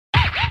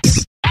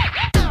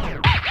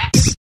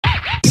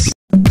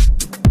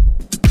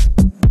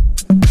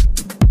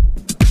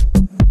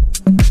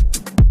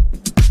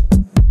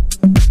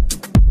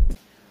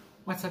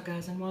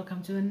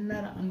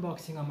another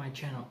unboxing on my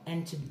channel,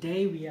 and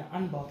today we are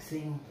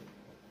unboxing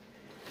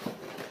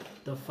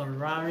the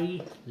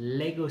Ferrari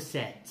Lego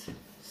set.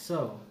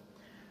 So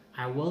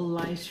I will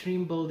live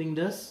stream building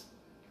this,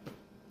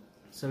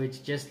 so it's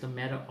just a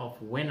matter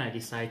of when I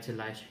decide to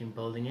live stream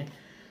building it.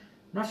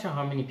 Not sure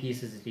how many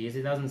pieces it is.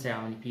 It doesn't say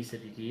how many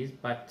pieces it is,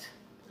 but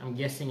I'm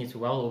guessing it's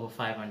well over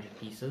 500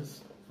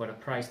 pieces for the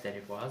price that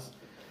it was.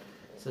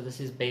 So this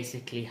is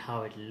basically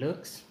how it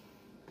looks.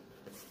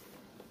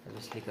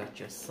 Obviously got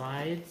your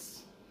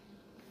sides,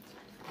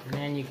 and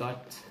then you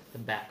got the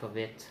back of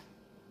it.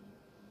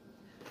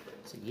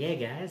 So yeah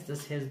guys,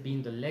 this has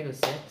been the Lego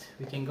set.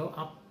 We can go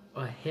up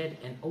ahead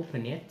and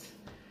open it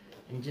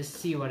and just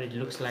see what it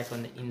looks like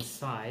on the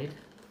inside.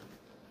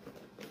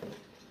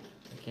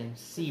 You can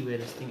see where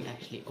this thing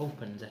actually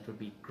opens. That would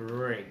be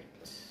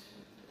great.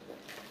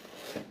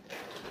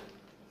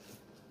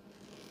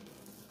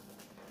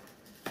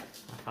 I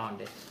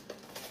found it.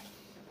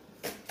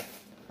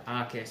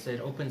 Okay, so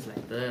it opens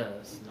like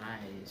this.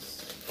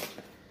 Nice.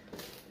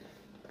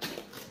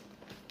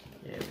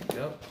 There we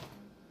go.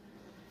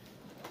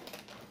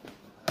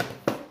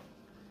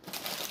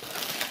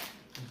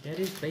 That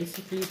is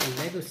basically the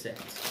Lego set.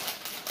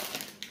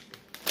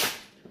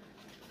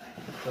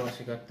 Of course,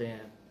 you got the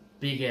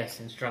big ass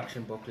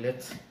instruction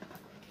booklet,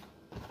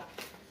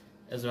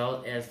 as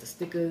well as the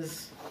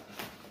stickers.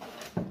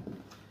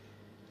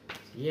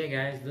 So yeah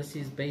guys, this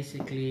is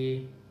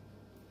basically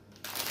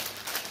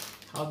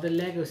how the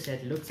Lego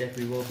set looks that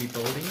we will be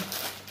building.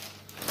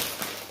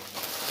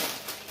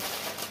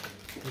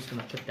 I'm just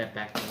gonna put that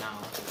back for now.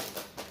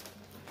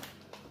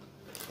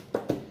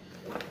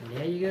 And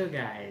there you go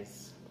guys.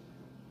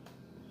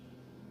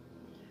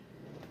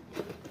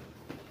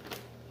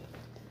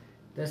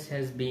 This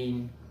has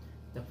been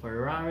the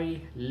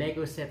Ferrari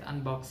Lego set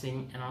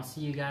unboxing, and I'll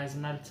see you guys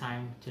another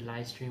time to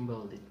live stream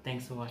build it.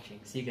 Thanks for watching.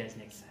 See you guys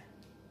next time.